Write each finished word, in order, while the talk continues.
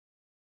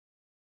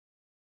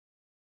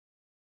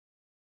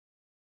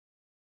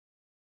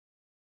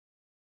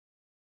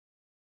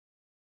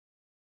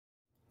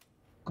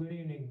Good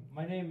evening.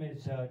 My name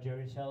is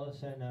Jerry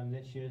Sellison. I'm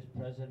this year's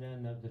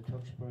president of the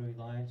Tewksbury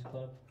Lions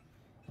Club.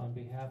 On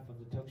behalf of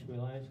the Tewksbury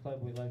Lions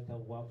Club, we'd like to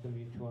welcome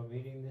you to our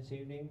meeting this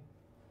evening.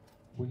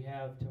 We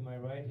have, to my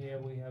right here,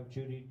 we have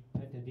Judy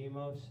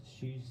Pentadimos.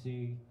 She's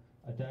a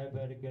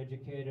diabetic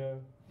educator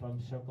from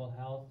Circle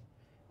Health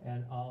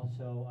and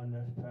also a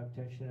nurse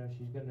practitioner.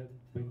 She's going to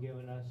be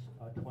giving us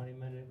a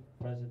 20-minute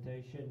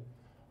presentation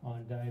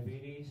on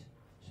diabetes.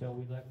 So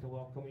we'd like to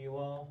welcome you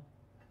all.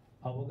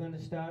 We're going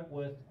to start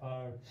with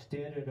our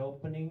standard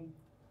opening.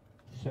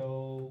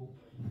 So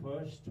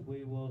first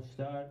we will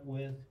start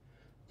with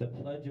the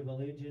Pledge of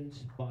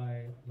Allegiance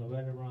by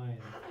Loretta Ryan.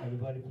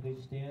 Everybody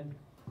please stand.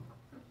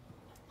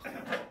 I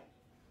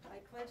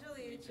pledge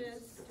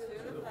allegiance to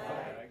the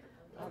flag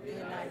of the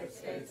United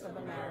States of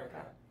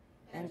America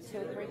and to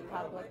the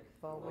republic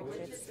for which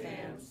it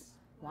stands,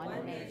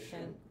 one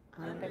nation,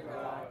 under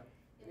God,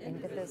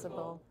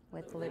 indivisible,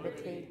 with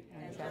liberty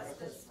and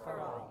justice for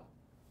all.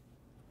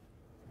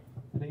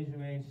 Please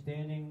remain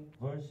standing.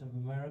 Verse of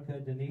America,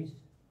 Denise.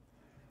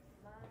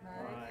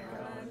 My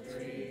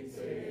country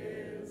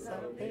is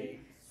of thee,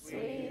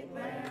 sweet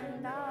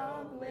land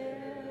of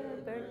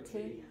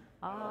liberty,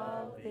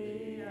 of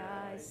thee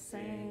I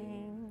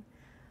sing.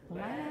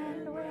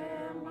 Land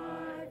where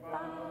my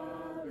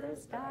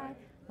fathers died,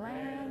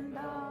 land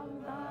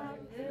of thy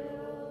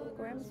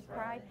pilgrim's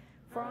pride,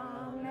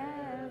 from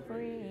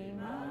every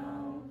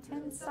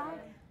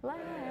mountainside,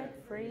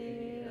 let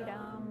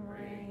freedom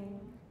ring.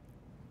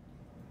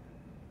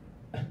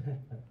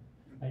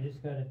 I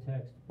just got a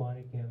text,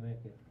 Bonnie can't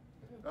make it.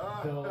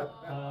 So,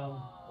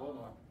 Hold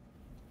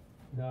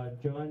on.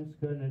 John's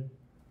gonna,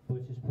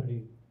 which is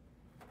pretty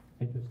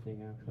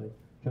interesting actually,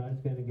 John's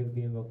gonna give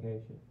the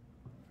invocation.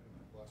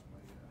 I lost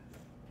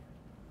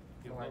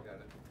my, oh, I got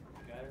it.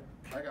 You got it?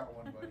 I got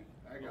one, buddy.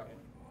 I got Okay.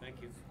 one.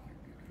 Thank you.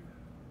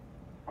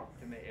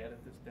 Can they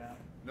edit this down?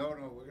 No,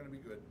 we're gonna be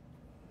good.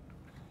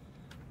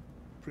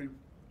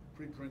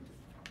 Pre-printed.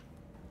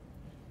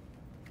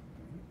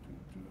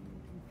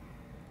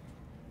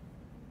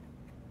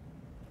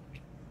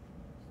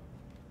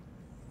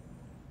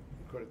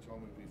 You could have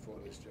told me before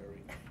this,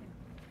 Jerry.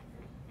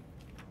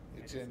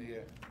 It's in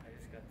here. I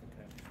just got the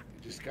text.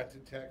 You just got the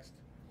text?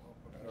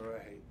 All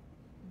right.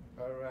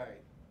 All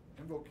right.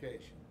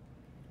 Invocation.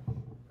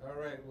 All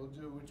right, we'll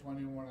do, which one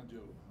do you want to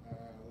do?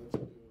 Let's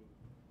do.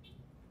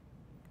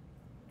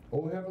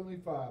 O Heavenly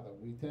Father,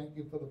 we thank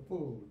you for the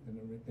food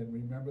and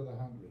remember the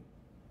hungry.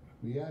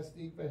 We ask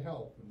thee for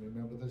help and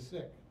remember the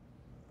sick.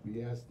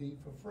 We ask thee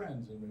for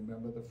friends and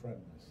remember the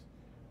friendless.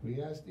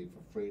 We ask thee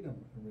for freedom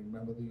and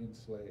remember the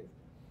enslaved.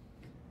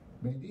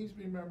 May these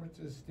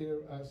remembrances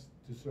steer us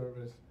to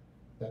service,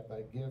 that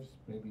thy gifts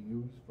may be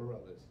used for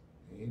others.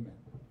 Amen.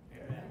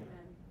 Amen.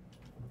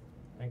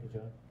 Thank you,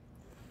 John.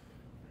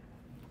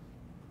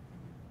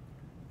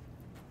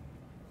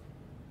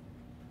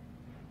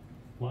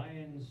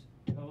 Lions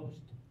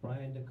toast,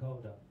 Brian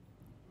Dakota.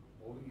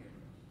 Holding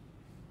hands.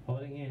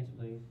 Holding hands,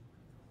 please.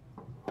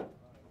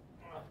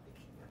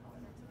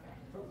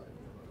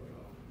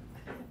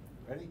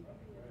 Ready?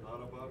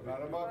 Not above Not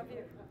you. above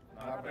you.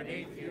 Not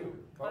beneath you,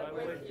 but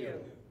with you.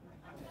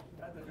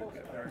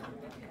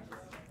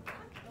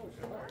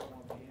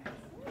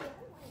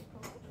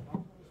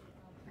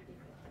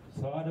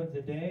 Thought of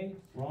the day,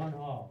 Ron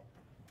Hall.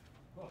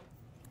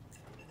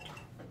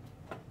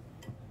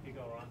 You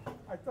go, Ron.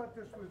 I thought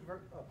this was very,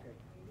 okay,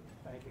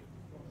 Thank you.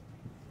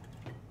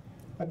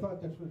 I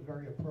thought this was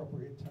very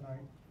appropriate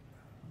tonight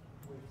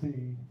with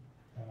the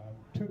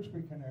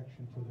Tewksbury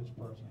connection to this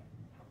person.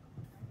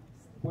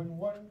 When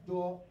one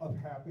door of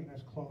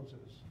happiness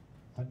closes,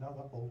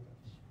 another opens.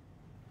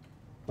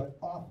 But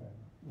often,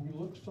 we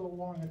look so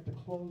long at the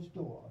closed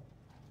door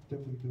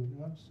that we do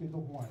not see the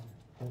one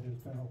that has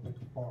been opened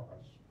for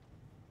us.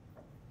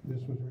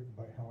 This was written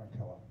by Helen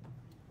Keller.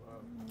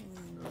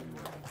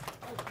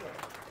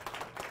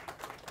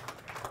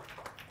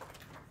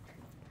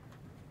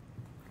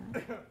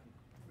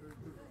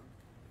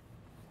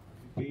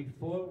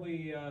 Before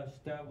we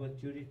start with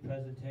Judy's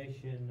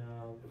presentation,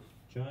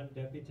 John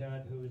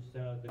Deputat, who's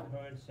the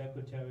current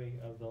secretary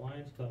of the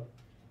Lions Club,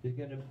 is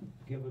going to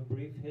give a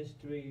brief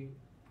history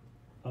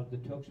of the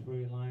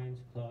Tewksbury Lions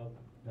Club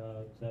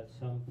that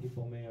some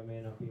people may or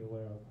may not be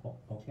aware of.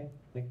 Okay,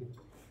 thank you.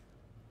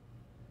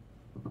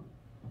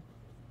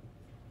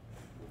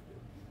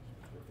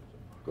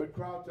 Good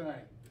crowd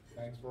tonight.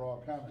 Thanks for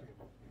all coming.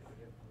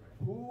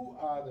 Who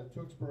are the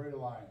Tewksbury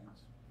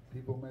Lions?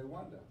 People may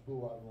wonder,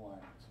 who are the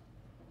Lions?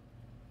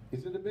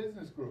 Is it a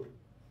business group?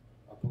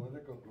 A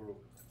political group?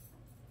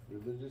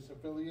 Religious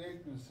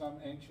affiliation of some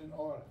ancient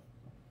order?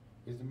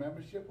 Is the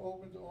membership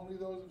open to only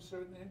those of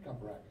certain income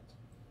brackets?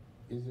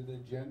 Is it a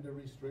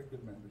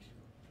gender-restricted membership?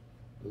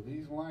 Do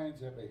these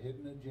Lions have a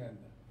hidden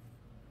agenda?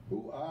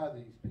 Who are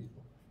these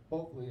people?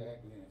 Hopefully I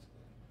can answer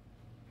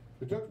that.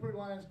 The Tewksbury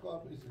Lions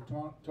Club is a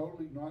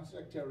totally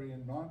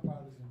non-sectarian,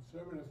 non-partisan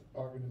service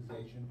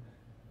organization.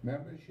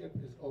 Membership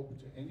is open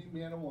to any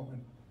man or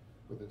woman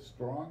with a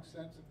strong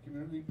sense of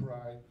community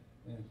pride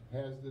and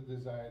has the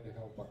desire to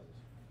help others.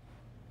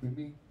 We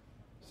meet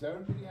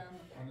 7 p.m.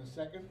 on the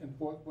second and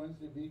fourth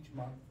Wednesday of each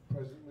month,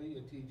 presently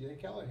at T.J.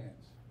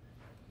 Callahan's.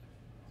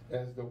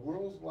 As the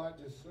world's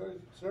largest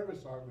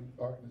service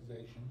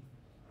organization,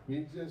 we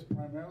exist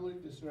primarily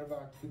to serve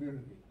our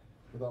community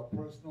without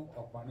personal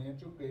or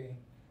financial gain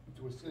and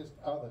to assist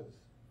others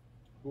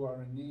who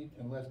are in need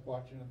and less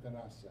fortunate than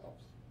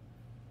ourselves.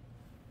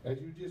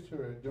 As you just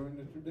heard, during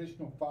the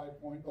traditional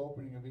 5-point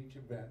opening of each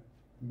event,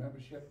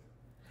 membership,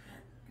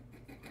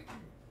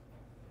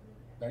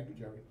 thank you,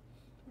 Jerry,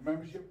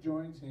 membership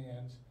joins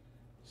hands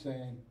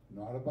saying,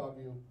 not above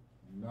you,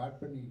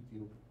 not beneath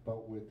you,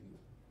 but with you.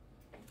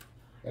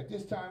 At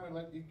this time, I'd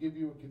like to give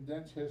you a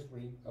condensed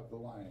history of the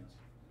Lions.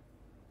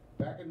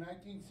 Back in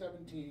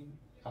 1917,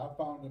 our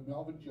founder,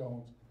 Melvin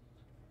Jones,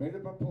 made a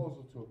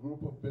proposal to a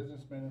group of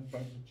businessmen and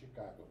friends in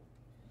Chicago.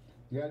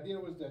 The idea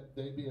was that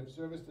they be of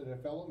service to their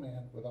fellow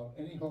man without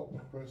any hope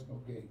of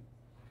personal gain.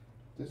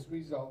 This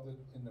resulted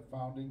in the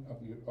founding of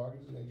the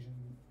organization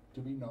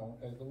to be known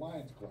as the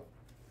Lions Club.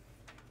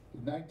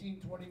 In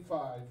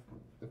 1925,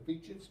 the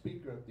featured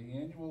speaker of the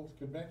annual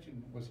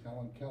convention was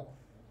Helen Keller.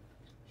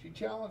 She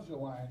challenged the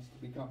Lions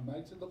to become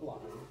Knights of the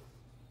Blind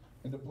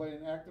and to play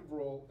an active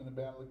role in the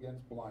battle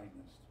against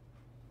blindness.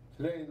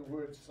 Today, the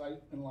words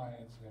sight and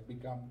Lions have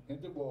become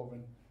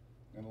interwoven,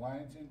 and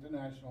Lions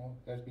International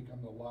has become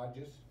the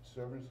largest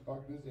service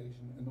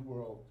organization in the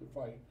world to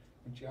fight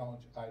and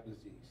challenge eye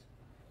disease.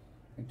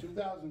 In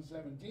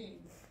 2017,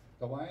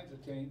 the Lions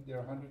attained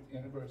their 100th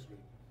anniversary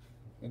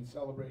and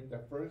celebrate the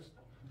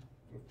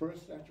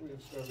first century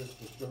of service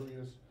to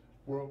various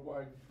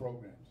worldwide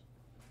programs.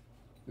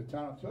 The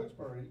town of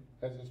Tewksbury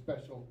has a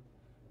special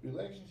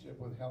relationship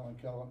with Helen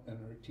Keller and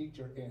her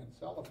teacher, Ann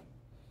Sullivan.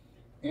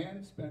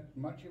 Ann spent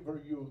much of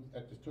her youth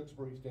at the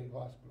Tewksbury State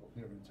Hospital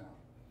here in town,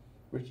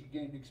 where she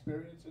gained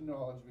experience and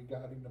knowledge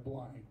regarding the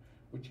blind,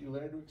 which she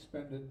later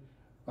expended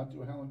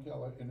unto Helen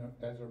Keller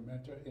as her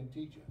mentor and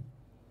teacher.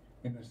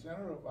 In the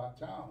center of our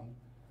town,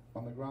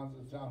 on the grounds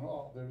of the town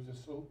hall, there was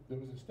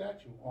a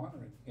statue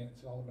honoring Ann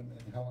Sullivan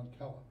and Helen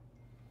Keller.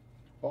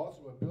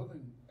 Also, a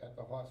building at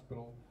the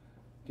hospital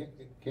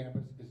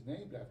campus is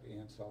named after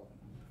Ann Sullivan.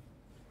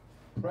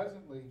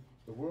 Presently,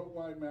 the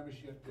worldwide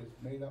membership is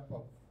made up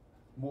of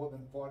more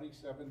than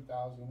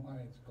 47,000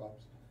 Lions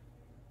clubs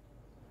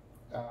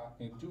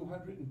in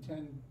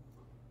 210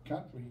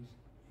 countries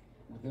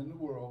within the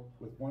world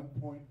with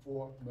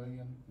 1.4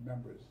 million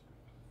members.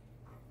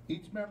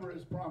 Each member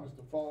is promised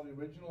to follow the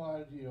original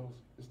ideals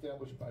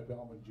established by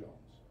Melvin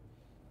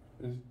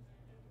Jones.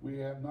 We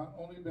have not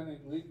only been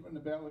a leader in the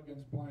battle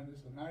against blindness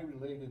and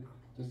eye-related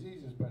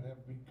diseases, but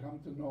have become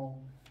to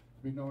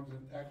be known as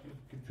an active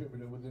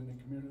contributor within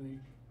the community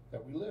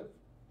that we live.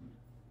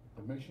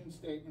 The mission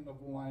statement of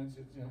the Lions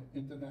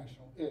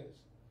International is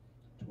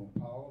to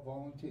empower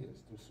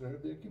volunteers to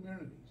serve their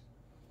communities,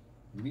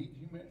 meet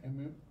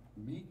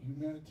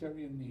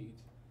humanitarian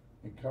needs,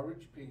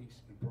 encourage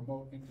peace, and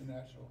promote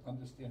international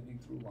understanding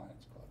through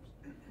Lions clubs.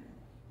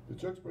 The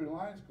Tewksbury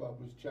Lions Club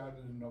was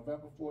chartered in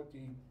November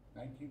 14,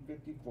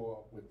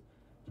 1954 with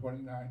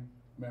 29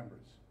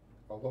 members.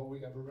 Although we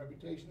have a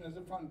reputation as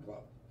a fun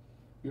club,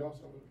 we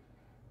also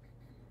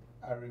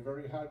are a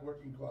very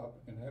hard-working club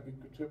and having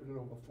contributed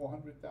over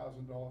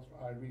 $400,000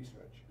 for eye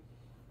research.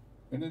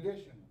 In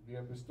addition, we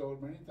have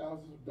bestowed many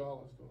thousands of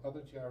dollars to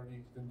other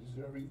charities and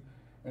deserving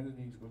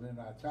entities within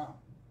our town.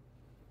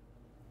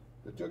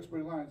 The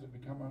Tewksbury Lions have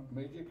become a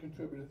major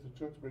contributor to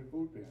Tewksbury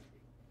Food Pantry.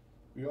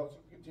 We also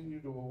continue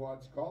to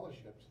award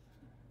scholarships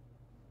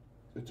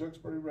to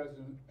Tewksbury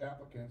resident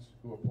applicants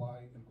who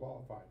apply and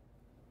qualify.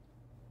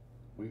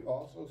 We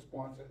also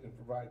sponsor and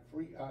provide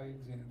free eye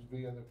exams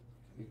via the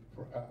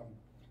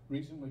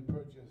recently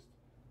purchased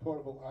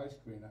portable eye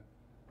screener,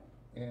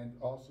 and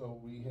also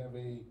we have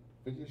a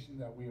physician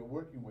that we are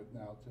working with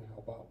now to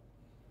help out.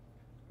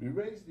 We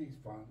raise these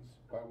funds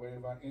by way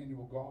of our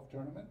annual golf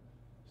tournament,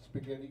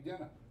 spaghetti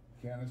dinner,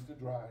 canister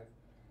drive,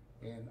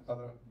 and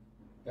other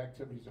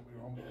activities that we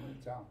run within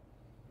the town.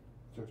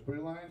 Tewksbury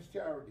Lions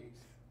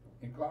Charities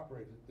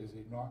Incorporated is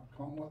a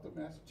Commonwealth of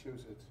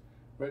Massachusetts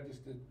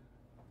registered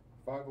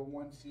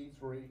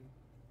 501c3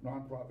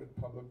 nonprofit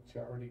public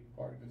charity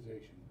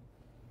organization.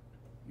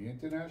 The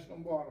international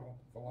motto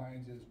for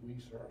Lions is "We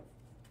Serve."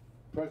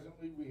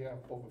 Presently, we have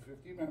over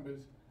 50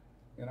 members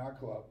in our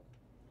club,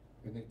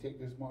 and they take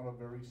this motto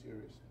very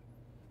seriously.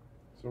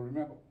 So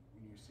remember,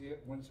 when you see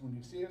it, when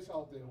you see us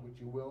out there, which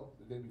you will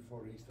the day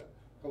before Easter,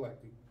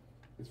 collecting,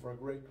 it's for a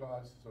great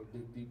cause, so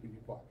dig deep in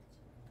your pockets.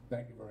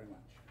 Thank you very much.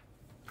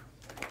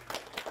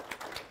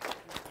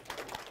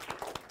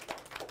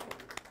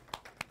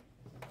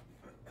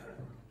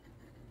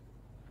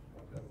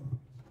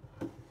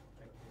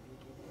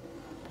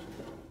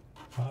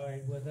 All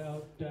right,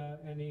 without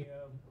any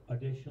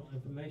additional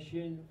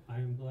information, I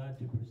am glad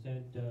to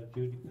present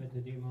Judy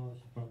Pentadimos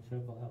from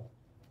Circle Health.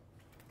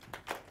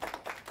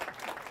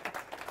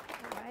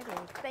 All righty.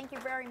 Thank you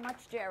very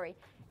much, Jerry.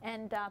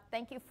 And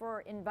thank you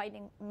for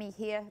inviting me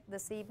here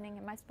this evening.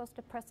 Am I supposed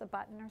to press a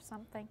button or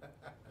something?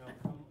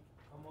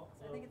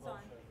 I think it's on.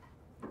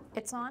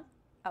 It's on?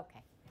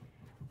 Okay.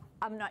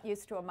 I'm not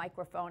used to a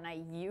microphone.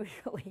 I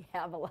usually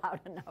have a loud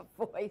enough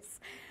voice.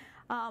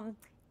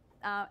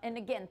 And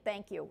again,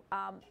 thank you.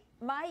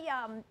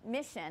 My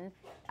mission,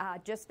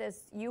 just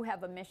as you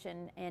have a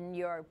mission in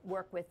your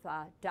work with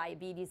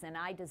diabetes and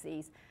eye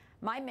disease,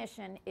 my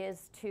mission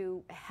is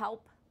to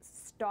help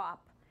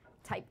stop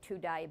type 2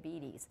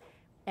 diabetes.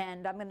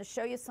 And I'm going to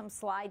show you some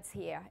slides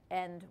here.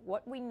 And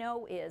what we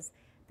know is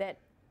that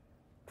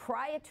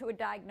prior to a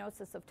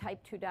diagnosis of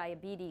type 2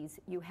 diabetes,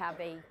 you have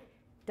a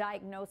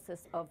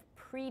diagnosis of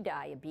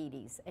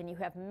prediabetes, and you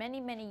have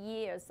many, many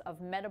years of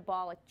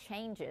metabolic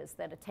changes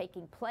that are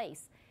taking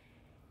place.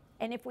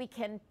 And if we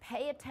can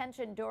pay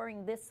attention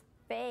during this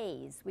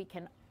phase, we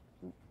can,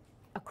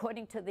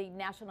 according to the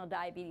National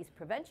Diabetes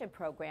Prevention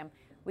Program,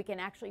 we can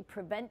actually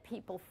prevent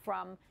people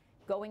from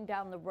going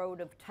down the road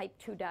of type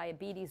 2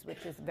 diabetes,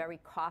 which is very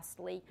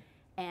costly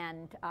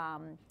and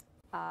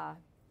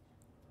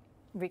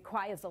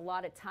requires a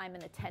lot of time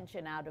and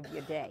attention out of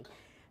your day.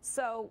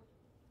 So,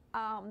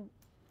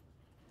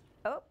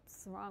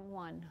 oops, wrong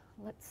one.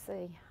 Let's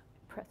see.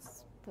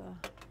 Press the.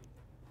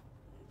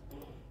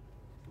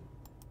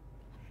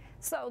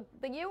 So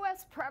the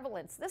U.S.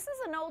 prevalence. This is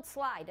an old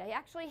slide. I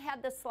actually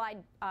had this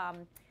slide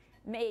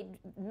made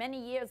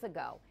many years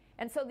ago.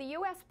 And so the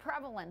U.S.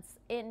 prevalence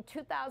in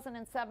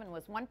 2007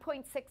 was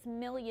 1.6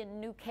 million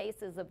new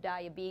cases of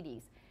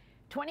diabetes.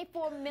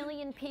 24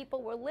 million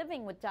people were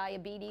living with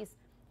diabetes,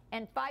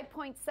 and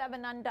 5.7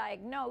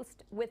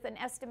 undiagnosed, with an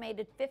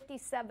estimated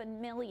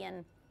 57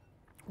 million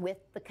with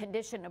the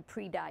condition of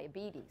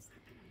prediabetes.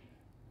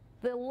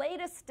 The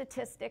latest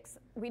statistics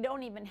we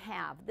don't even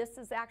have. This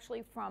is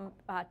actually from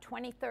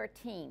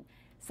 2013.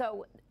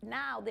 So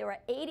now there are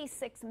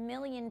 86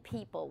 million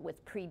people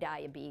with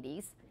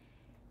prediabetes.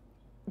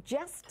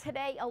 Just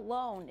today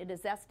alone, it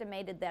is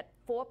estimated that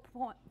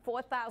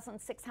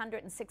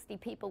 4,660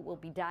 people will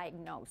be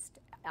diagnosed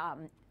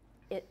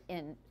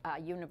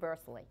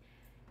universally.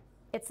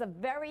 It's a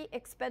very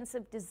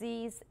expensive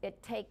disease.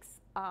 It takes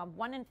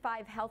 1 in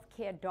 5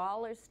 healthcare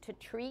dollars to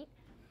treat,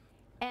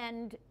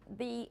 and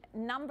the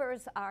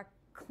numbers are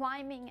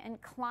climbing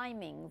and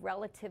climbing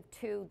relative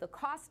to the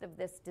cost of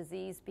this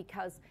disease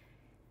because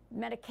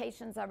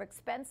medications are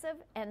expensive,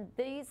 and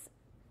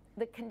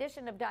the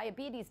condition of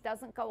diabetes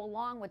doesn't go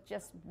along with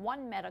just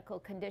one medical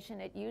condition.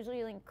 It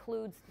usually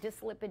includes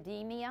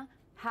dyslipidemia,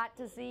 heart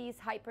disease,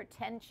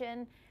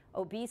 hypertension,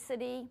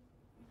 obesity,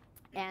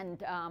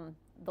 and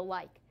the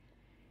like.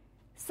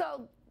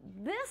 So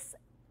this,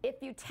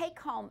 if you take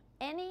home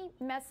any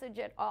message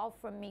at all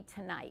from me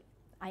tonight,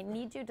 I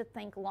need you to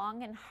think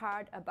long and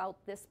hard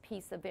about this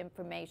piece of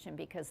information,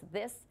 because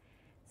this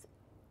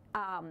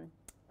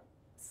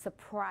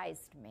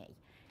surprised me.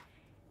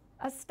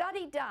 A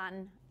study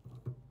done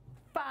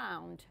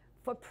found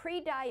for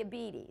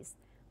prediabetes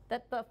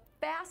that the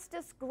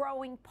fastest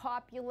growing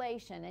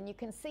population, and you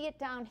can see it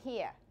down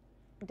here,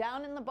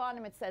 down in the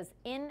bottom it says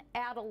in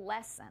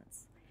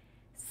adolescence.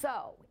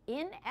 So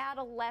in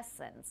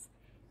adolescence,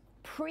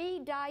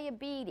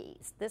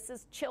 prediabetes, this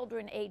is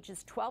children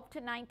ages 12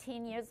 to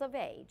 19 years of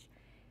age,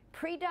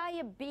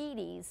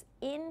 prediabetes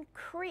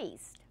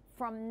increased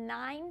from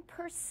 9%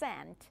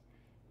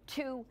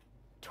 to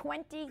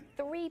 23%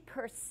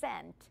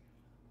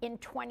 in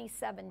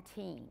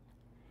 2017.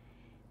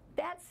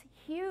 That's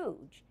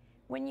huge.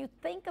 When you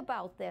think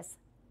about this,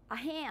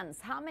 hands,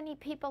 how many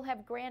people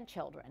have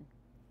grandchildren?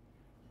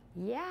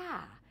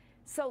 Yeah.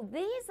 So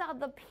these are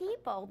the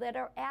people that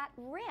are at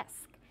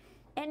risk.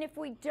 And if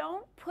we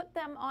don't put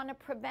them on a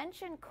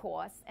prevention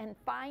course and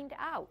find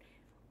out,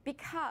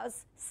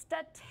 because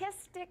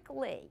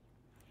statistically,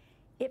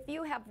 if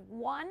you have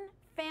one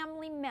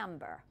family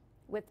member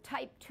with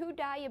type 2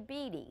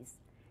 diabetes,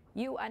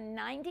 you are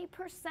 90%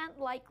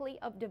 likely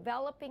of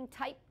developing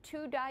type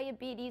 2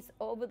 diabetes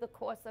over the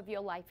course of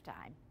your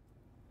lifetime.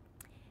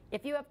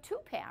 If you have 2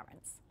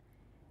 parents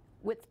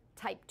with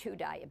type 2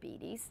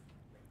 diabetes,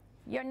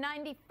 you're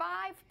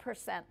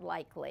 95%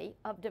 likely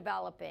of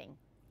developing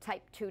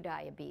type 2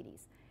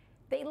 diabetes.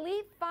 They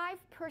leave 5%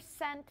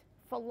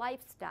 for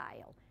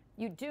lifestyle.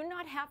 You do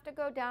not have to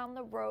go down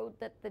the road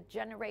that the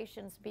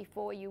generations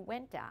before you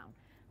went down.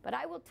 But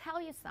I will tell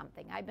you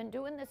something. I've been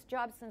doing this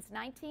job since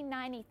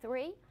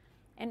 1993,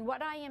 and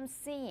what I am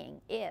seeing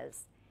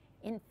is,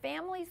 in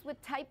families with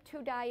type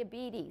 2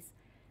 diabetes,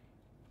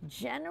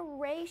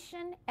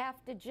 generation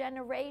after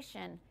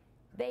generation,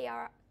 they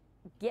are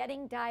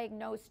getting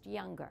diagnosed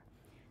younger.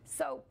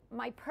 So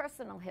my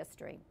personal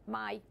history,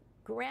 my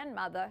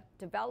grandmother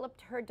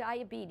developed her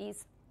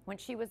diabetes when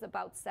she was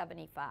about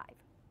 75.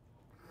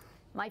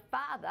 My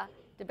father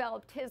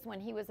developed his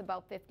when he was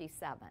about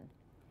 57.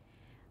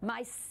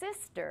 My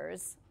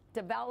sisters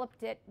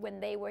developed it when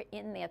they were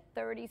in their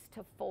 30s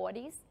to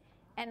 40s,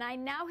 and I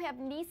now have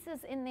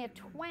nieces in their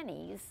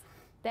 20s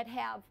that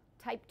have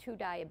type 2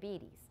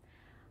 diabetes.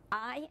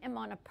 I am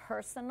on a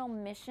personal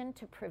mission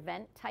to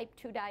prevent type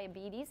 2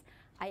 diabetes.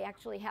 I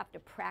actually have to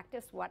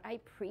practice what I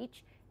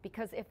preach,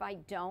 because if I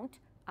don't,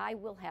 I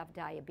will have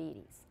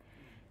diabetes.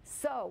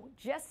 So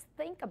just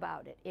think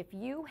about it. If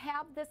you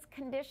have this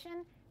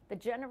condition, the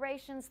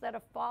generations that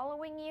are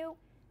following you,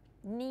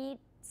 need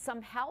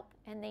some help,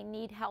 and they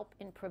need help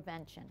in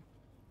prevention.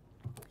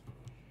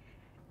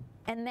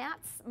 And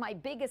that's my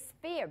biggest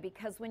fear,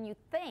 because when you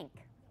think,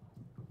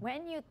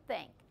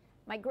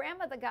 my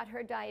grandmother got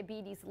her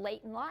diabetes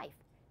late in life.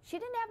 She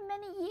didn't have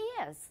many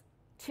years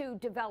to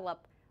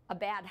develop a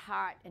bad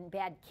heart and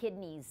bad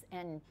kidneys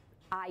and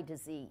eye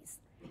disease.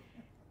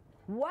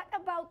 What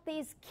about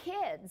these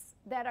kids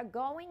that are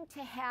going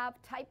to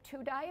have type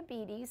 2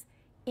 diabetes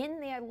in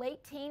their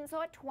late teens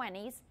or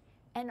 20s,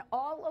 and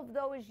all of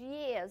those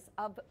years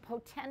of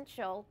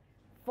potential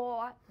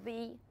for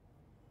the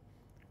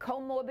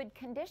comorbid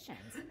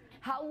conditions?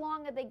 How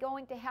long are they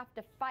going to have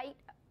to fight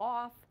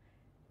off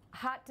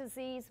heart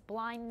disease,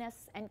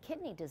 blindness, and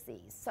kidney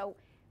disease?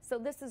 So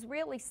this is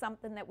really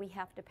something that we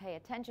have to pay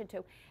attention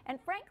to. And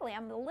frankly,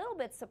 I'm a little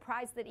bit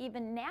surprised that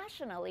even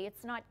nationally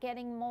it's not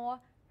getting more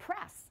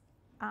press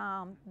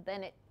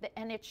than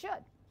it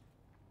should.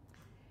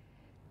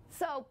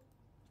 So,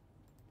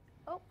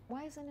 oh,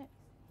 why isn't it?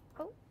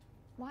 Oh,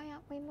 why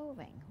aren't we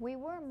moving? We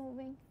were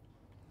moving.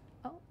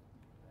 Oh.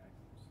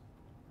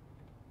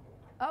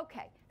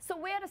 Okay, so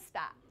where to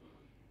start?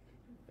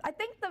 I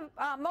think the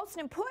most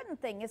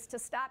important thing is to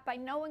start by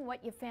knowing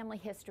what your family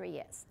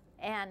history is.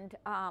 And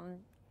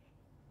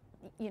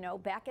you know,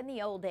 back in the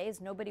old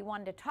days, nobody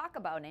wanted to talk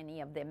about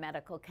any of their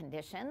medical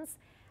conditions.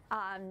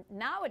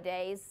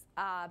 Nowadays,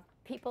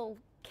 people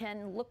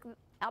can look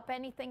up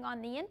anything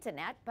on the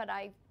internet, but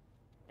I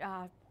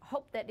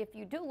hope that if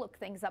you do look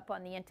things up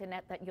on the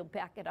internet, that you'll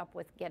back it up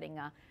with getting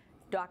a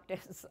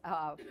doctor's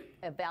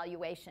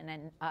evaluation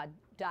and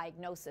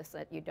diagnosis,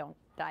 that you don't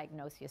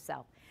diagnose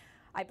yourself.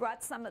 I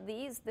brought some of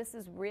these. This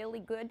is really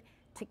good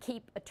to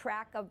keep a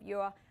track of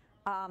your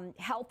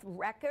health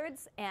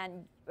records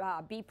and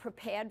be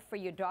prepared for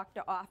your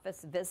doctor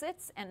office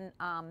visits. And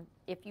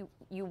if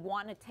you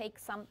want to take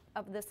some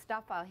of this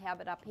stuff, I'll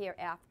have it up here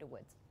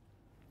afterwards.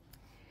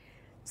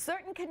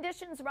 Certain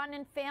conditions run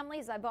in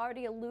families. I've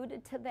already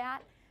alluded to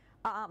that.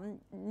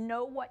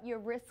 Know what your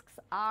risks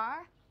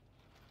are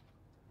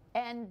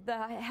and the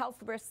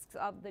health risks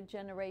of the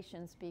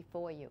generations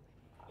before you.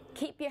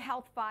 Keep your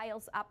health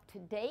files up to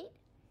date,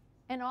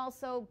 and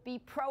also be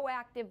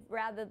proactive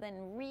rather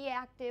than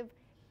reactive,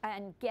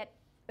 and get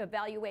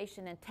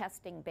evaluation and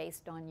testing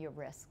based on your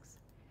risks.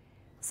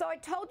 So I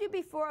told you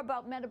before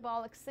about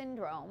metabolic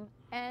syndrome,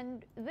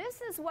 and this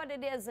is what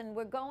it is, and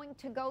we're going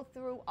to go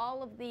through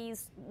all of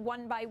these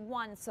one by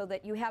one so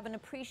that you have an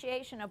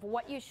appreciation of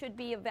what you should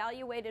be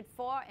evaluated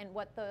for and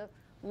what the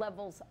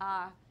levels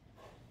are.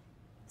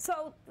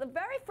 So the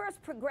very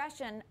first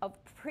progression of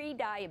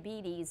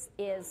prediabetes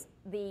is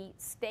the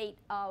state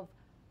of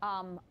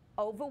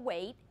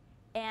overweight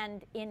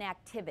and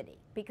inactivity,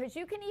 because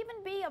you can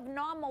even be of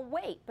normal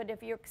weight, but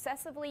if you're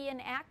excessively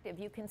inactive,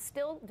 you can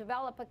still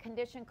develop a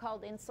condition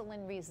called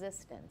insulin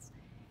resistance.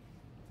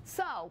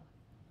 So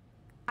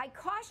I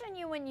caution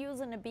you in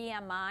using a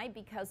BMI,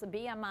 because a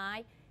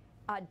BMI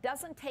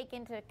doesn't take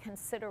into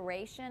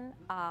consideration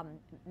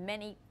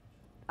many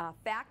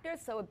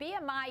factors. So a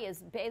BMI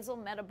is basal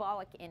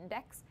metabolic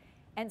index,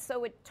 and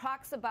so it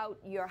talks about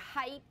your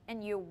height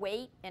and your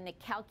weight, and it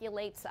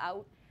calculates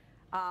out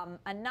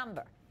a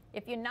number.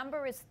 If your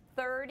number is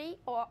 30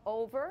 or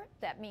over,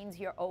 that means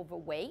you're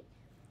overweight.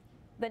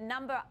 The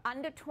number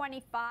under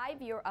 25,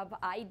 you're of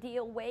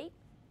ideal weight.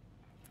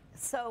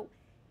 So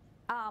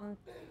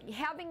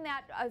having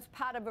that as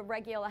part of a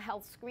regular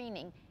health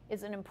screening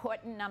is an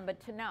important number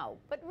to know.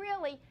 But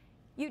really,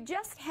 you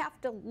just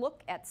have to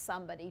look at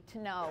somebody to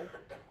know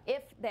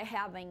if they're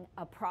having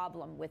a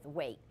problem with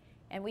weight.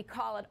 And we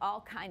call it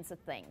all kinds of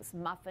things: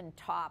 muffin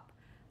top,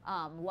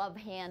 love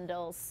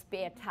handles,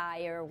 spare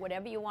tire,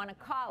 whatever you want to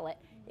call it.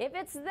 If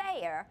it's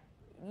there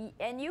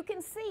and you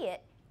can see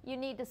it, you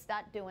need to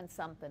start doing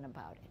something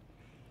about it.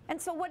 And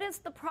so what is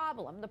the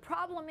problem? The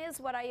problem is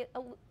what I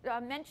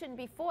mentioned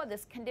before,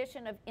 this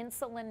condition of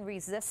insulin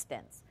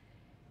resistance.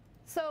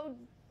 So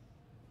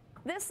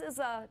this is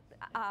a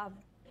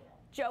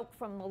joke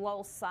from the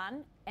Lowell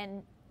Sun,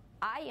 and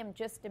I am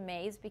just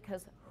amazed,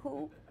 because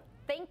who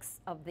thinks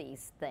of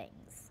these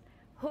things?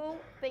 Who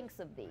thinks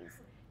of these?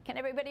 Can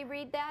everybody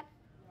read that?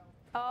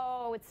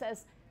 Oh, it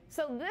says,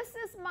 so this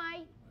is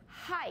my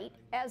height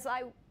as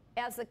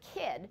a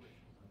kid,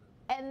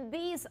 and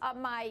these are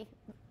my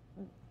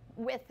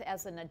width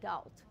as an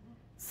adult.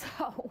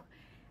 So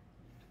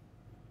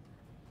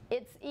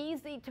it's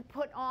easy to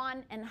put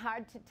on and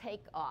hard to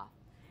take off.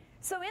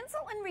 So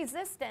insulin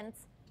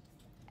resistance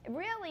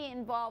really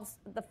involves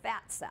the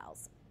fat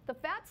cells. The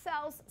fat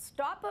cells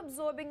stop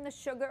absorbing the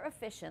sugar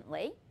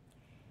efficiently,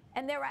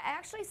 and there are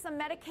actually some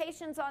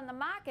medications on the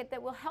market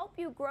that will help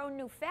you grow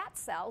new fat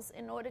cells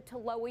in order to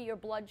lower your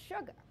blood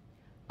sugar.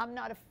 I'm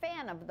not a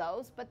fan of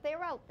those, but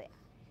they're out there.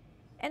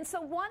 And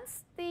so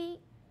once the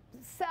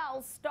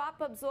cells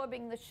stop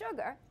absorbing the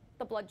sugar,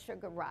 the blood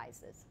sugar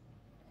rises.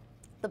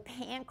 The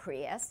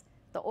pancreas,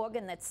 the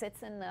organ that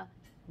sits in the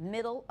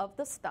middle of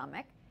the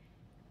stomach,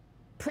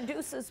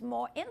 produces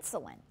more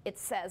insulin. It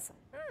says,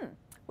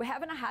 we're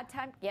having a hard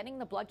time getting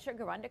the blood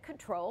sugar under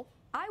control.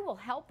 I will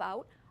help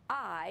out.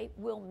 I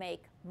will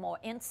make more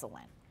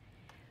insulin.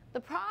 The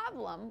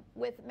problem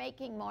with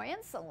making more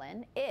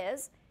insulin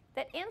is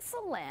that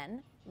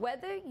insulin,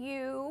 whether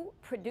you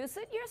produce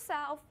it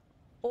yourself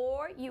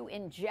or you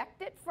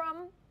inject it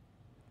from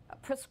a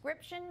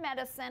prescription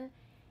medicine,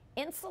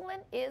 insulin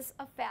is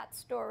a fat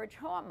storage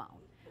hormone.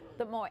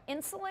 The more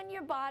insulin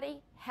your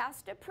body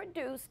has to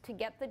produce to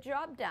get the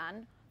job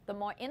done, the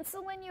more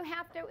insulin you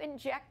have to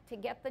inject to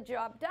get the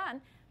job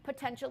done,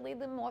 potentially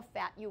the more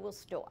fat you will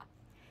store.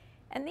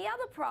 And the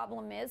other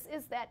problem is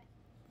that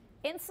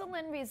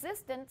insulin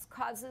resistance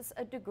causes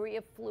a degree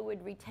of fluid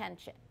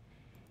retention.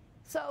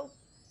 So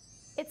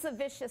it's a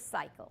vicious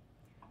cycle.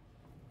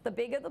 The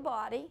bigger the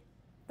body,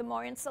 the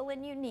more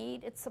insulin you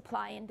need. It's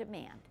supply and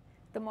demand.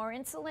 The more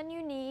insulin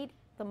you need,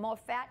 the more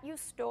fat you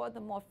store. The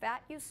more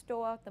fat you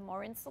store, the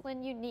more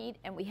insulin you need,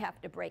 and we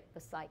have to break the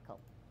cycle.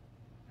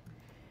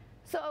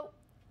 So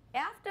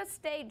after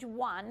stage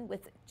 1,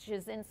 which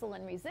is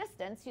insulin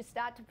resistance, you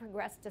start to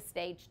progress to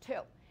stage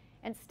 2.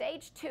 And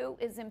stage 2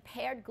 is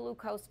impaired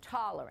glucose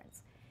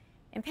tolerance.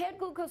 Impaired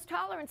glucose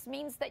tolerance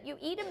means that you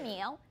eat a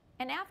meal,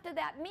 and after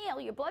that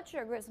meal, your blood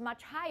sugar is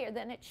much higher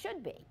than it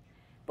should be.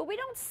 But we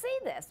don't see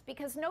this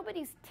because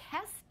nobody's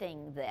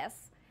testing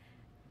this.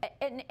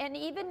 And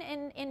even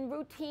in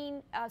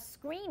routine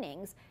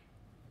screenings,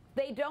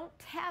 they don't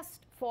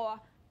test for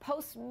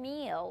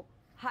post-meal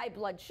high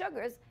blood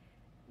sugars.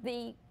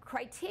 The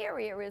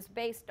criteria is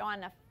based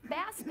on a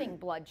fasting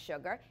blood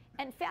sugar,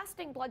 and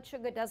fasting blood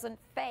sugar doesn't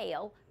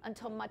fail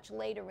until much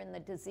later in the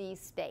disease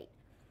state.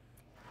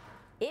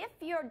 If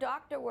your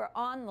doctor were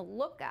on the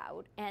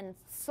lookout and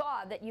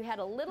saw that you had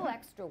a little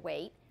extra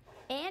weight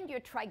and your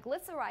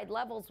triglyceride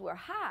levels were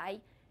high,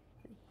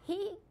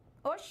 he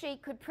or she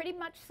could pretty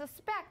much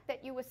suspect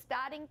that you were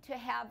starting to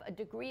have a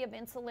degree of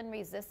insulin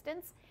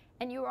resistance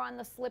and you were on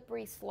the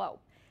slippery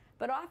slope.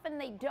 But often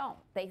they don't.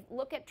 They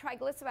look at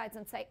triglycerides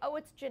and say, oh,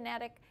 it's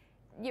genetic,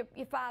 your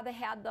father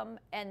had them,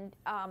 and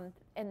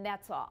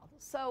that's all.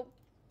 So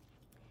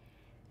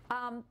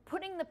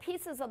putting the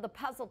pieces of the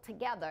puzzle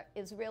together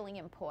is really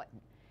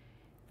important.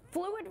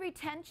 Fluid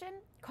retention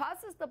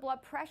causes the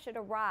blood pressure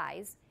to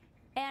rise,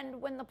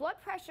 and when the blood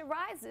pressure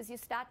rises, you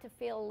start to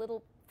feel a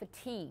little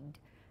fatigued.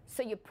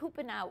 So you're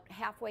pooping out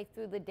halfway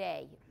through the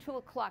day. 2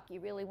 o'clock,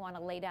 you really want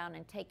to lay down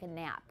and take a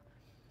nap.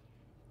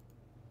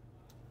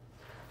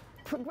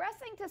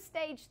 Progressing to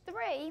stage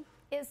 3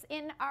 is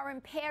in our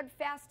impaired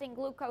fasting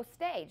glucose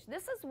stage.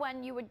 This is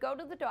when you would go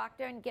to the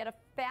doctor and get a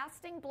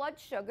fasting blood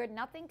sugar,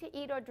 nothing to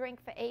eat or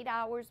drink for 8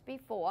 hours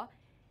before,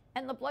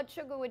 and the blood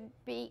sugar would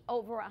be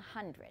over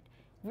 100.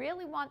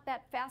 Really want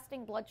that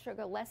fasting blood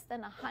sugar less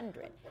than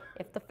 100.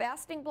 If the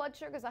fasting blood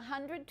sugar is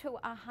 100 to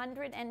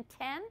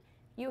 110,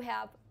 you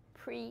have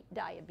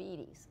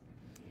pre-diabetes.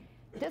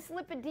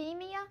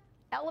 Dyslipidemia,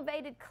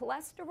 elevated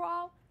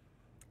cholesterol.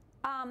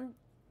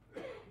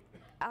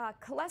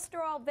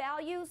 Cholesterol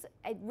values,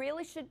 it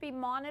really should be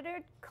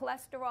monitored.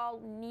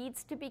 Cholesterol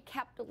needs to be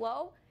kept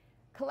low.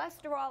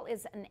 Cholesterol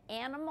is an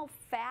animal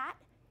fat.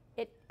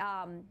 It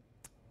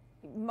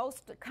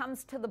most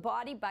comes to the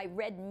body by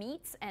red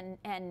meats and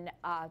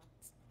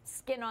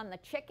skin on the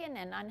chicken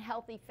and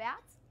unhealthy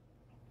fats.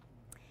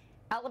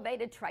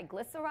 Elevated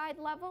triglyceride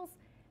levels.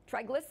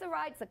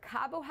 Triglycerides are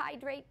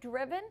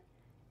carbohydrate-driven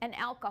and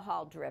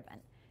alcohol-driven.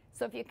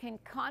 So if you can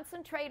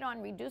concentrate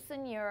on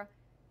reducing your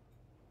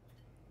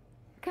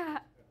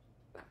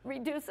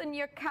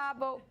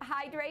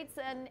carbohydrates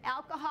and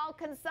alcohol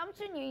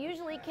consumption, you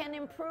usually can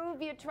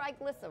improve your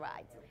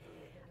triglycerides.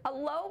 A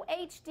low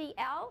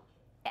HDL.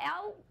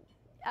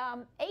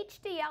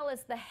 HDL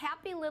is the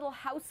happy little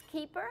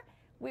housekeeper.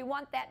 We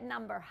want that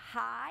number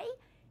high,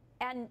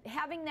 and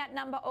having that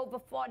number over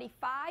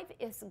 45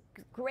 is a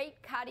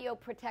great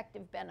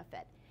cardioprotective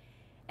benefit.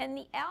 And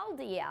the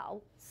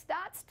LDL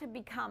starts to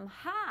become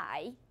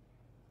high,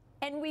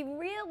 and we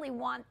really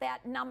want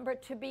that number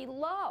to be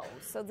low.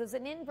 So there's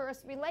an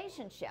inverse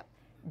relationship.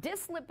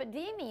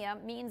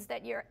 Dyslipidemia means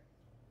that your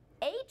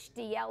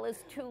HDL is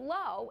too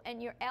low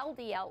and your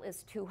LDL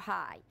is too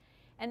high.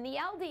 And the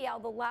LDL,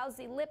 the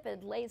lousy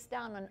lipid, lays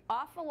down an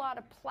awful lot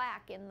of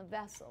plaque in the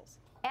vessels,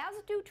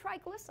 as do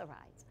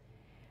triglycerides.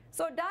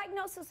 So a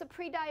diagnosis of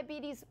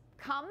prediabetes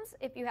comes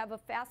if you have a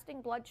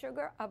fasting blood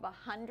sugar of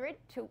 100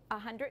 to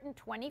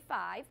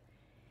 125.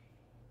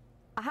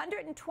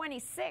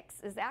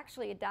 126 is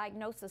actually a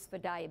diagnosis for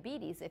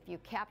diabetes if you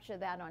capture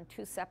that on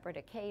 2 separate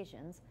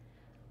occasions.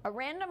 A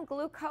random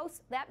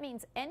glucose, that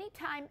means any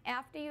time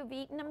after you've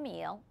eaten a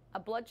meal, a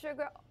blood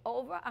sugar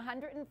over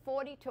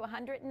 140 to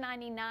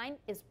 199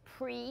 is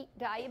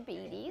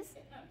pre-diabetes.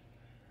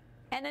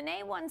 And an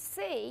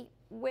A1C,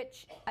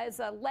 which is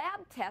a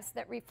lab test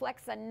that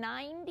reflects a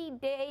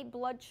 90-day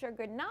blood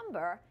sugar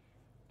number,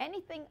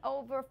 anything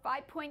over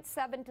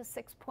 5.7 to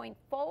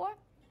 6.4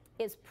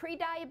 is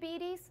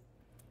pre-diabetes.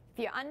 If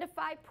you're under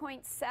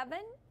 5.7,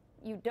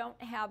 you don't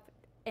have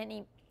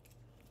any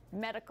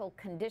medical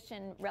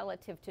condition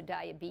relative to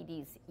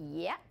diabetes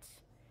yet.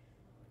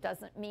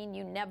 Doesn't mean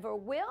you never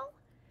will.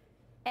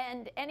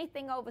 And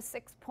anything over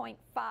 6.5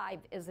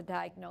 is a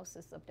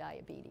diagnosis of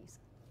diabetes.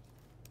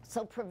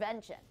 So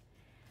prevention.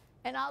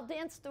 And I'll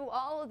dance through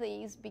all of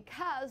these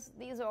because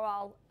these are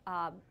all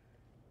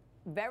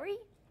very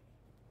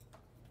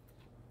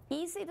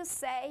easy to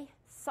say,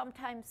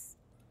 sometimes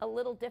a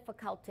little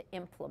difficult to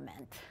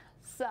implement.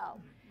 So,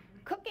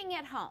 cooking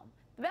at home.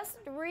 The best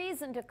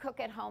reason to cook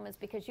at home is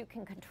because you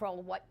can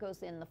control what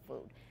goes in the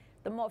food.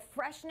 The more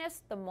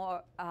freshness, the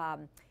more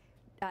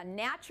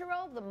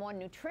natural, the more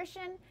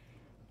nutrition.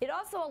 It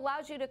also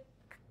allows you to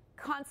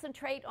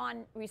concentrate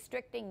on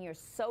restricting your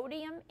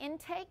sodium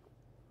intake.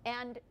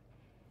 And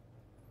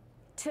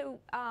to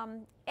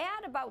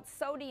add about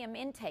sodium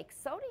intake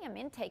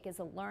is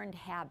a learned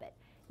habit.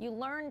 You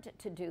learned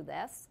to do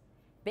this.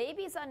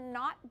 Babies are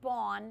not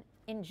born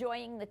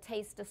enjoying the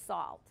taste of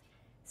salt.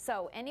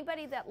 So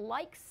anybody that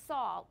likes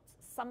salt,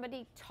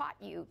 somebody taught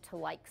you to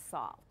like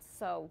salt.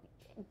 So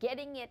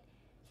getting it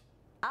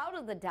out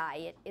of the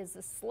diet is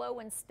a slow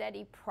and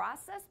steady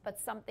process, but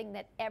something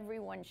that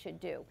everyone should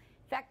do.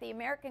 In fact, the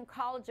American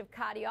College of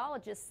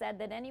Cardiologists said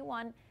that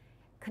anyone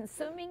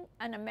consuming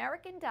an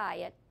American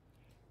diet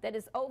that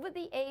is over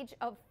the age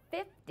of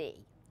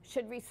 50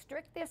 should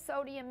restrict their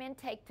sodium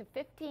intake to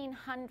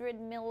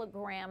 1,500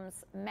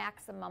 milligrams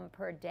maximum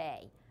per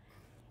day.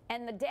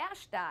 And the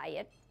DASH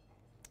diet,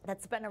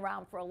 that's been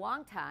around for a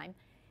long time,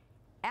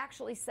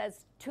 actually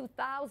says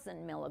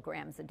 2,000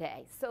 milligrams a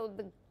day. So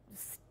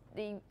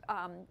the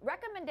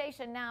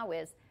recommendation now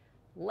is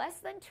less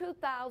than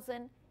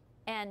 2,000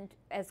 and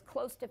as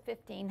close to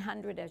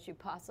 1,500 as you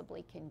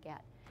possibly can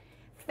get.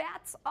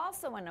 Fat's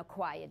also an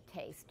acquired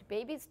taste.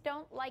 Babies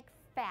don't like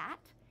fat.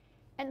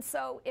 And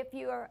so if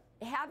you're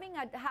having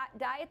a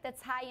diet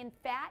that's high in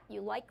fat,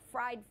 you like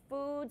fried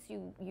foods,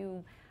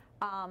 you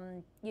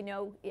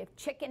know, if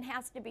chicken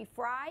has to be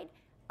fried,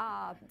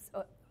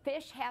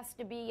 fish has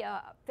to be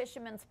a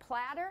fisherman's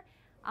platter,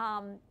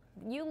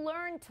 you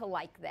learn to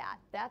like that.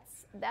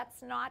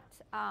 That's not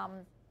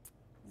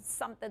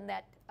something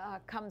that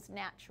comes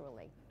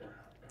naturally.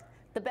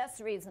 The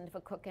best reason for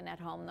cooking at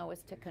home, though,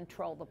 is to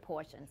control the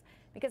portions.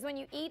 Because when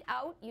you eat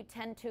out, you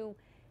tend to,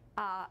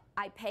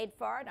 I paid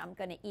for it, I'm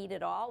going to eat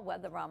it all,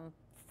 whether I'm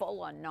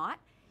full or not.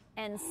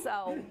 And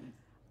so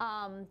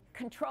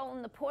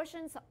controlling the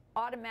portions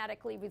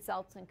automatically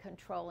results in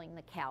controlling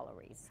the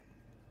calories.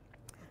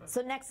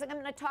 So next I'm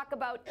going to talk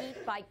about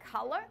eat by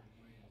color.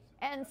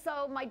 And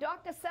so my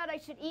doctor said I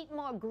should eat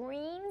more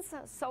greens,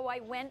 so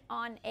I went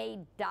on a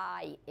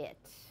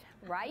diet,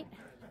 right?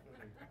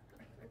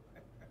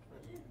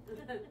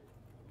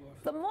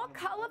 The more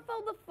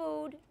colorful the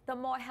food, the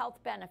more health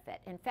benefit.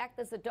 In fact,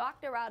 there's a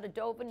doctor out of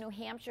Dover, New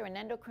Hampshire, an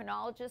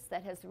endocrinologist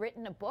that has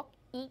written a book,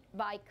 Eat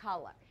by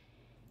Color.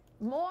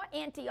 More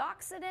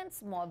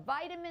antioxidants, more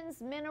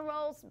vitamins,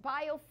 minerals,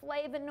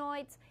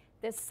 bioflavonoids.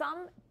 There's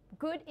some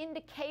good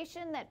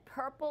indication that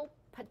purple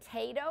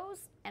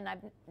potatoes, and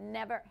I've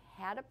never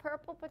had a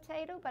purple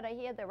potato, but I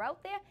hear they're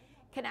out there,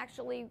 can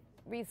actually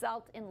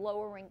result in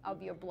lowering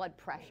of your blood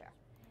pressure.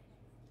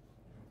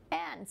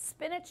 And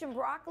spinach and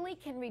broccoli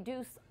can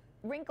reduce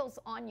wrinkles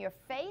on your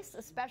face,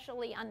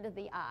 especially under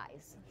the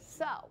eyes.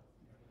 So,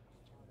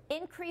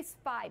 increase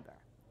fiber.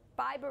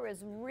 Fiber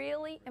is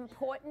really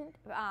important,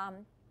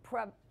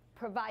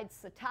 provides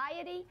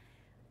satiety,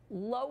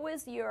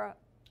 lowers your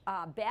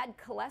bad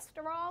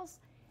cholesterols,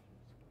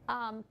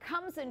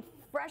 comes in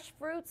fresh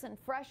fruits and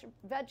fresh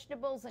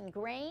vegetables and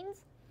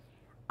grains.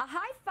 A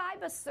high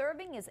fiber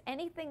serving is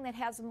anything that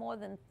has more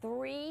than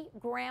 3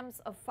 grams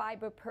of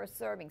fiber per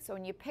serving. So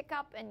when you pick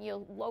up and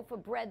your loaf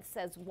of bread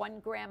says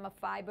 1 gram of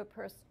fiber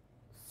per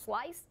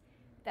slice,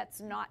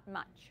 that's not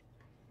much.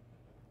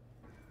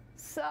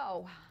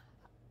 So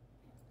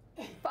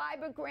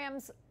fiber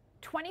grams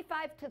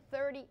 25 to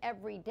 30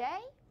 every day.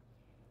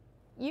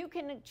 You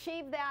can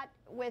achieve that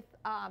with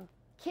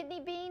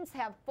kidney beans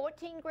have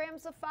 14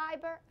 grams of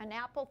fiber, an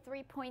apple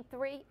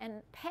 3.3,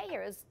 and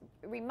pears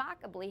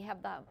remarkably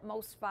have the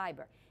most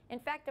fiber. In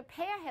fact, a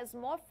pear has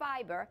more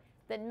fiber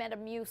than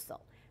Metamucil.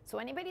 So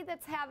anybody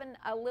that's having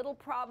a little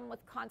problem with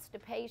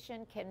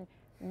constipation can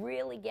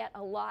really get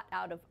a lot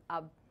out of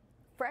a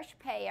fresh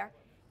pear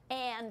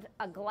and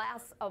a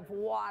glass of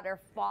water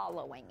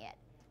following it.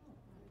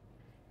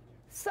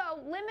 So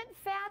limit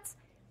fats.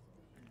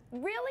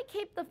 Really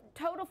keep the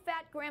total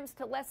fat grams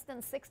to less than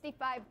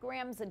 65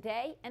 grams a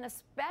day, and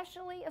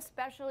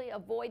especially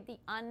avoid the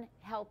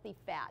unhealthy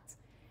fats.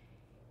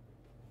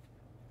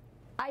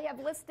 I have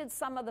listed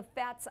some of the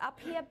fats up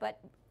here,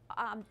 but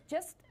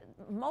just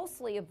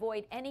mostly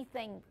avoid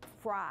anything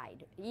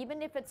fried.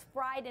 Even if it's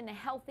fried in a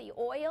healthy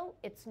oil,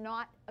 it's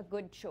not a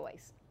good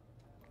choice.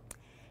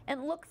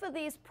 And look for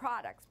these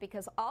products,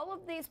 because all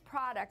of these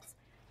products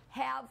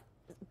have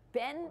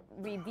been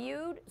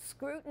reviewed,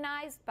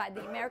 scrutinized by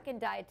the American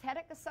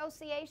Dietetic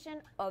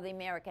Association or the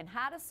American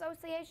Heart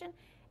Association,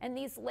 and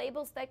these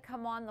labels that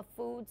come on the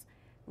foods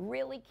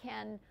really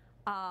can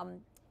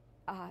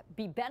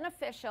be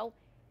beneficial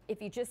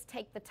if you just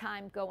take the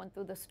time going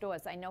through the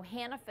stores. I know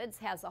Hannaford's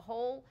has a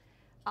whole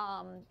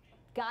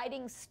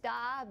guiding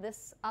star,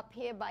 this up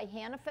here by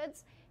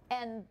Hannaford's,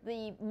 and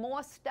the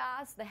more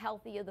stars, the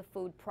healthier the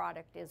food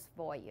product is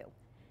for you.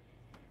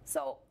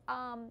 So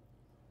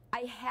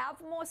I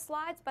have more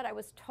slides, but I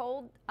was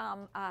told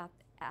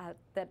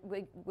that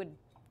we would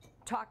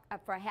talk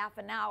for half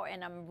an hour,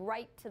 and I'm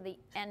right to the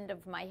end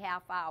of my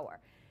half hour.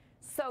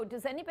 So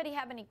does anybody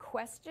have any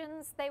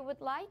questions they would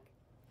like?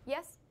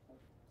 Yes?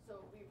 So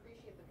we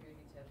appreciate the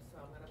beauty tips,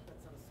 so I'm going to put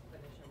some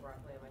spinach and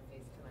broccoli on my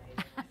face tonight.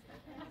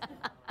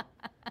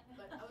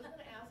 But I was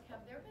going to ask,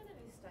 have there been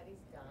any studies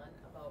done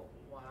about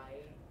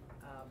why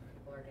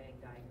people are getting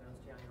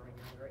diagnosed younger and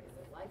younger? Is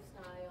it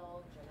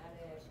lifestyle,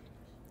 genetic?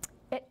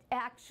 It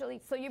actually,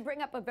 so you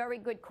bring up a very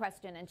good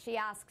question, and she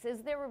asks,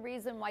 is there a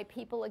reason why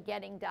people are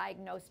getting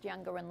diagnosed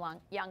younger and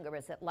younger?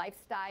 Is it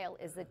lifestyle?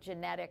 Is it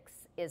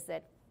genetics? Is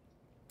it,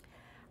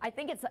 I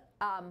think it's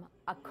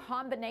a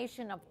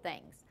combination of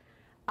things.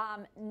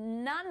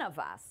 None of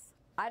us,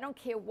 I don't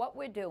care what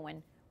we're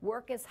doing,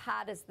 work as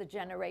hard as the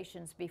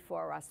generations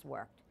before us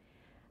worked.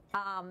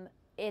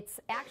 It's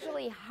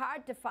actually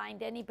hard to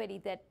find anybody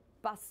that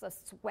busts a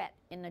sweat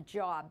in a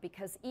job,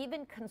 because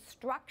even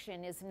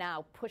construction is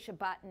now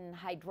push-a-button,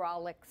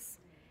 hydraulics.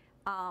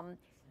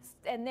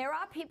 And there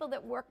are people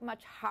that work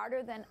much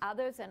harder than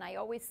others, and I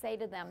always say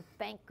to them,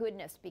 thank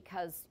goodness,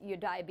 because your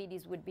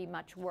diabetes would be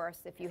much worse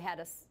if you had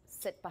to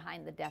sit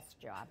behind the desk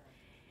job.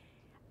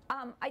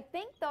 I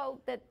think, though,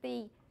 that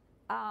the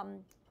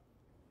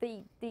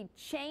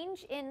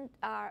change in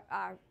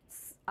our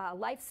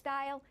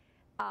lifestyle,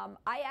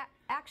 I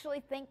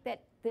actually think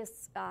that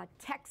this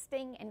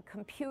texting and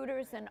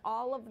computers and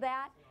all of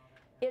that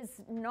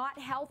is not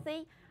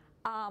healthy.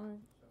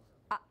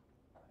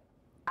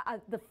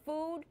 The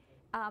food,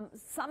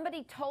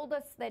 somebody told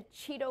us that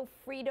Cheeto,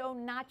 Frito,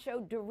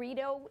 Nacho,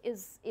 Dorito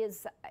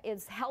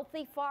is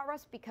healthy for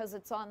us because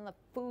it's on the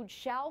food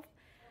shelf.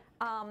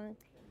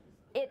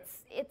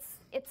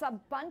 It's a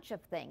bunch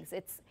of things.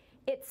 It's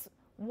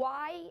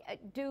why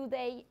do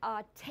they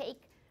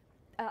take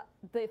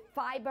the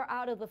fiber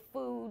out of the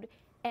food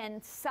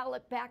and sell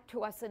it back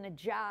to us in a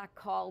jar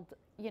called,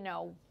 you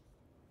know,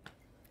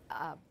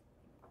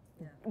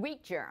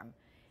 wheat germ?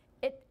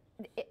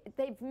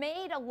 They've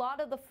made a lot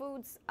of the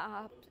foods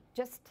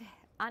just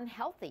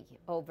unhealthy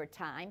over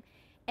time,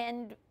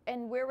 and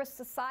we're a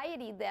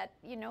society that,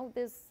 you know,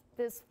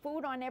 there's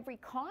food on every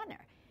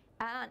corner,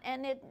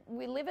 and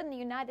we live in the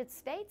United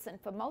States, and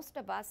for most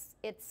of us,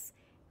 it's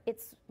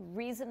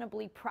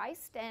reasonably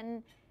priced,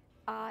 and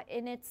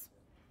it's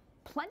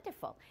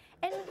plentiful,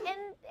 and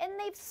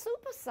they've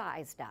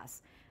supersized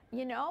us.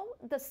 You know,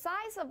 the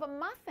size of a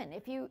muffin.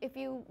 If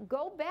you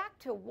go back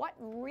to what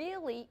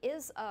really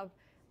is a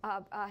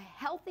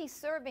healthy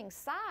serving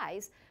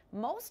size,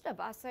 most of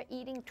us are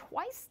eating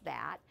twice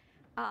that.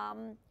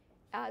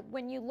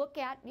 When you look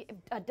at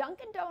a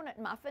Dunkin' Donut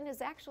muffin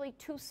is actually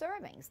 2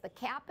 servings. The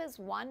cap is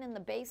 1 and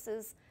the base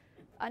is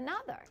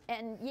another,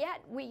 and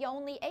yet we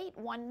only ate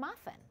 1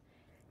 muffin.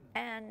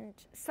 And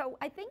so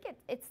I think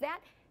it's that.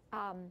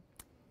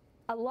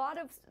 A lot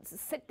of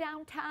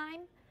sit-down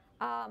time,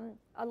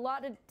 a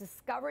lot of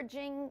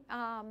discouraging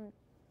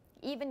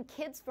even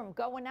kids from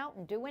going out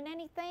and doing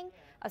anything.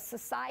 A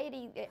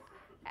society,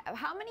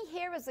 how many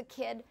here as a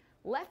kid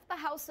left the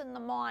house in the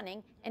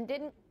morning and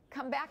didn't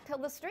come back till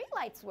the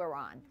streetlights were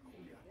on?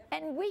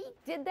 And we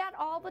did that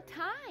all the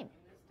time.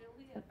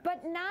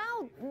 But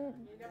now,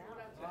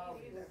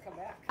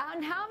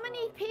 and how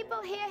many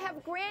people here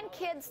have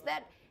grandkids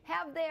that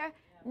have their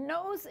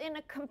nose in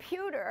a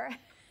computer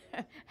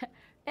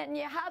and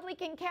you hardly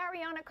can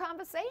carry on a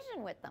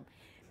conversation with them?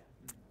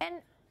 And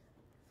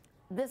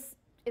this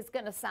is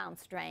going to sound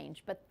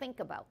strange, but think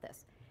about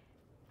this.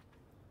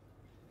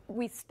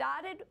 We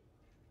started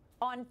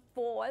on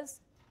 4s,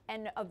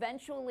 and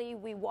eventually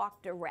we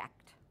walked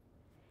erect.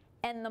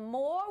 And the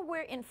more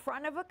we're in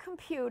front of a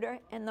computer,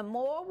 and the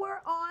more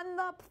we're on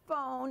the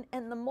phone,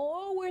 and the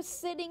more we're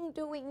sitting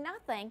doing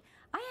nothing,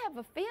 I have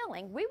a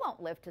feeling, we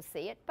won't live to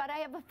see it, but I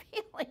have a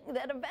feeling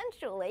that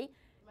eventually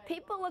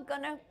people are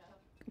going to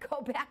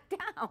go back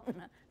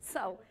down.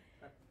 So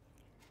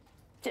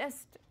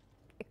just,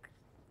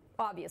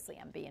 obviously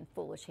I'm being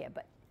foolish here,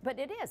 but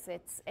it is.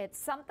 It's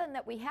something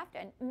that we have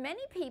to. And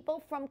many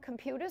people from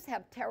computers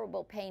have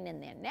terrible pain in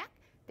their neck,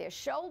 their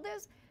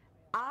shoulders,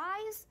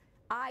 eyes,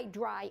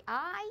 dry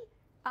eye.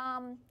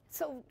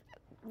 So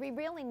we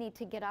really need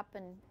to get up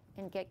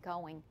and get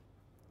going.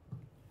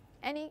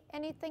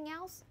 Anything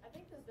else? I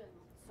think there's been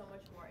so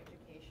much more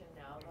education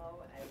now,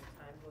 though, as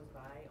time goes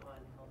by on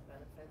health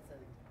benefits,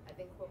 and I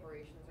think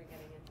corporations are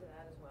getting into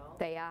that as well.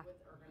 They are.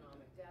 With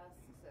ergonomic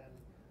desks and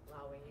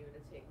allowing you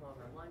to take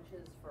longer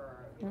lunches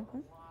for a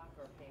walk,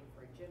 or paying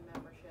for a gym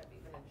membership.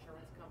 Even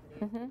insurance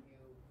companies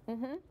give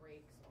you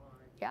breaks on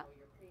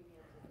your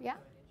premiums if you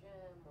join a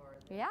gym or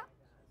things like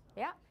that.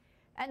 Yeah.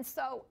 And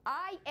so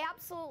I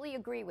absolutely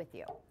agree with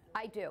you.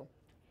 I do.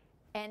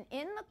 And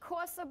in the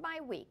course of my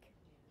week,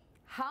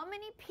 how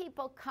many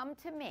people come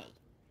to me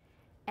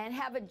and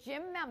have a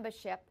gym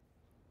membership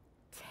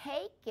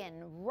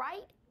taken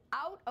right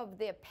out of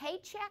their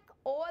paycheck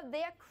or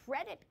their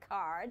credit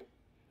card,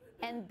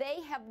 and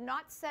they have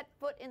not set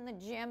foot in the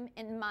gym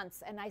in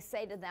months? And I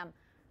say to them,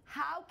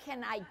 how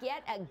can I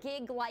get a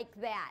gig like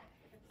that?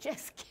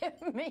 Just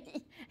give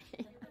me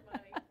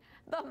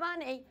the the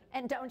money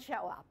and don't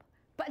show up.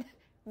 But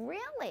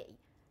really,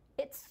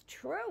 it's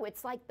true.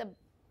 It's like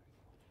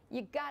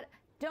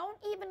don't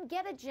even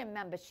get a gym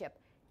membership.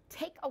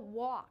 Take a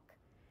walk.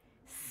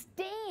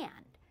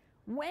 Stand.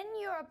 When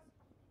you're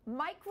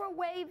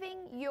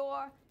microwaving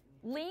your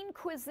lean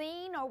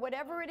cuisine or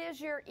whatever it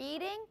is you're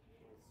eating,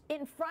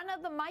 in front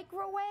of the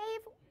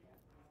microwave,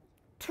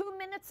 2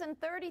 minutes and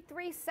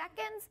 33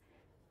 seconds,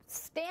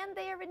 stand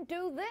there and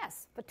do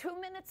this for 2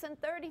 minutes and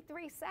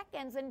 33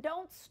 seconds and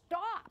don't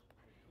stop.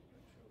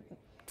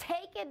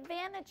 Take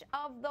advantage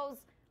of those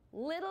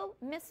little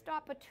missed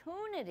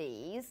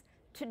opportunities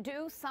to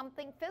do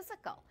something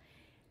physical.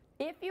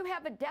 If you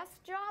have a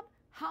desk job,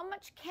 how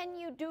much can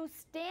you do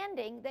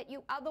standing that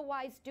you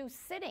otherwise do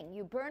sitting?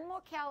 You burn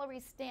more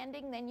calories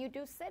standing than you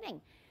do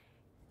sitting.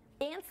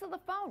 Answer the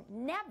phone.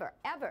 Never,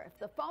 ever. If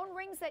the phone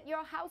rings at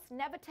your house,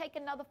 never take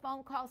another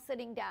phone call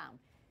sitting down.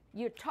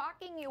 You're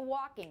talking, you're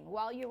walking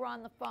while you're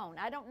on the phone.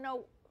 I don't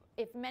know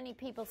if many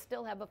people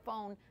still have a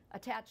phone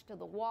attached to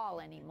the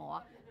wall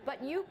anymore,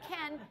 but you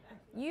can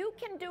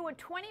do a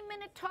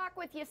 20-minute talk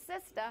with your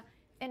sister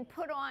and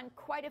put on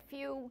quite a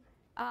few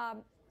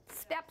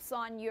steps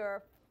on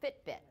your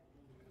Fitbit.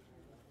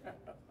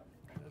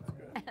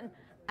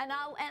 And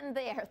I'll end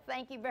there.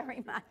 Thank you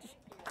very much.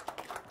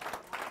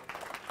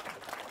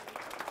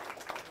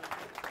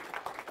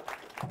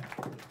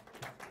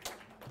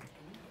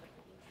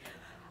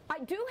 I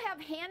do have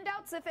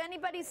handouts if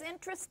anybody's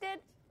interested.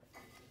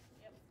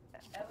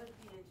 That would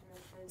be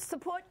interesting.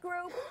 Support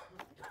group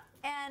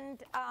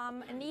and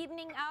an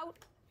evening out.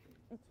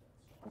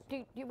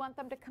 Do you want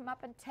them to come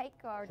up and take,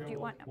 or Sure, do you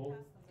want? we'll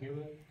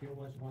give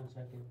us 1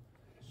 second.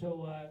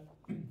 So,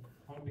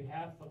 on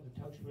behalf of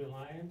the Tewksbury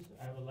Lions,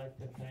 I would like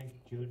to thank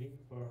Judy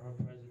for her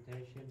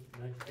presentation.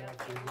 Nice job,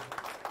 Judy.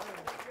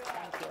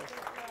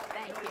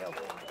 Thank you.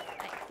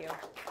 Thank you.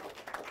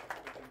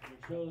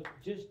 So,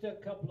 just a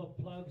couple of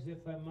plugs,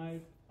 if I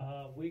might.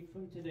 Week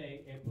from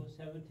today, April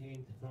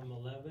 17th, from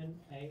 11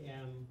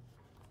 a.m.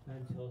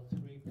 until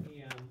 3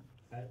 p.m.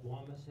 at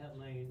Wamisit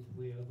Lanes,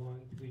 we are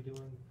going to be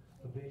doing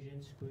a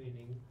vision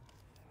screening.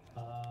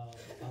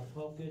 Our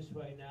focus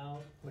right now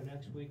for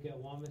next week at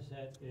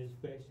Wamisit is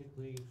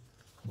basically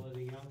for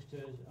the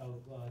youngsters of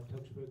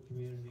Tewksbury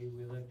community.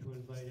 We like to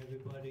invite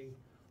everybody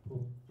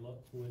who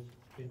was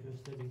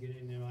interested in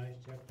getting their eyes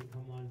checked to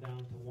come on down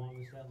to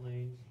Wamisit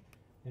Lanes,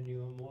 and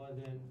you are more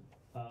than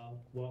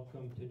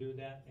welcome to do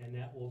that, and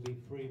that will be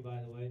free,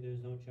 by the way.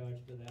 There's no charge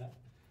for that.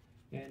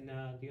 And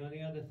the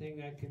only other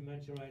thing I can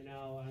mention right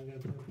now, I'm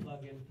going to put a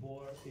plug in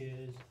for,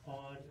 is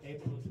on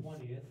April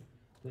 20th,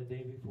 the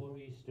day before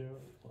Easter,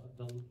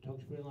 the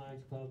Tewksbury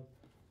Lions Club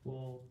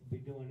will be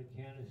doing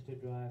a canister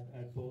drive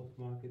at both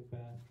market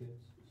baskets.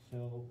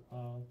 So,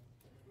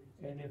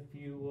 and if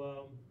you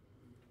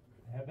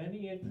have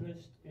any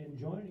interest in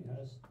joining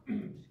us,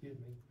 excuse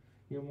me,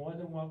 you're more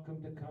than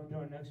welcome to come to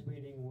our next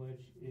meeting,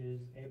 which is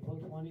April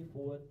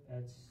 24th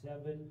at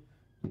 7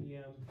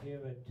 p.m.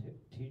 here at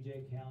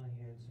TJ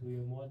Callahan's. So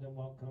you're more than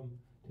welcome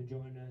to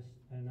join us.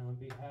 And on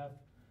behalf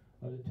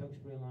of the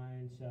Tewksbury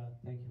Lions,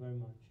 thank you very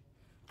much.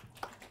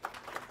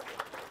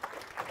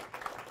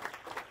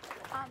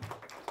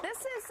 This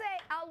is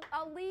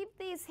I'll leave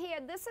these here.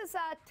 This is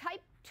a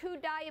type 2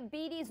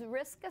 diabetes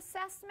risk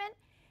assessment.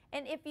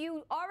 And if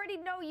you already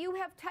know you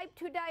have type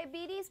 2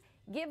 diabetes,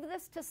 give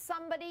this to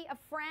somebody, a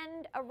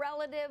friend, a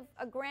relative,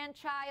 a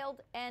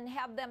grandchild, and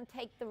have them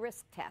take the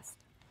risk test.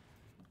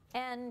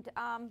 And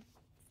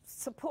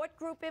support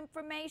group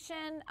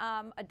information,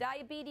 a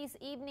diabetes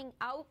evening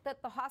out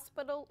that the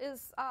hospital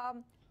is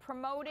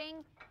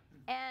promoting,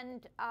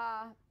 and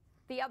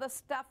the other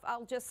stuff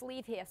I'll just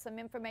leave here, some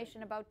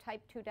information about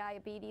type 2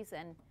 diabetes,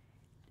 and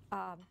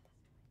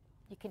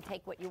you can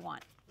take what you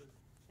want.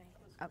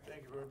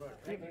 Thank you very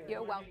much.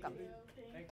 You're welcome.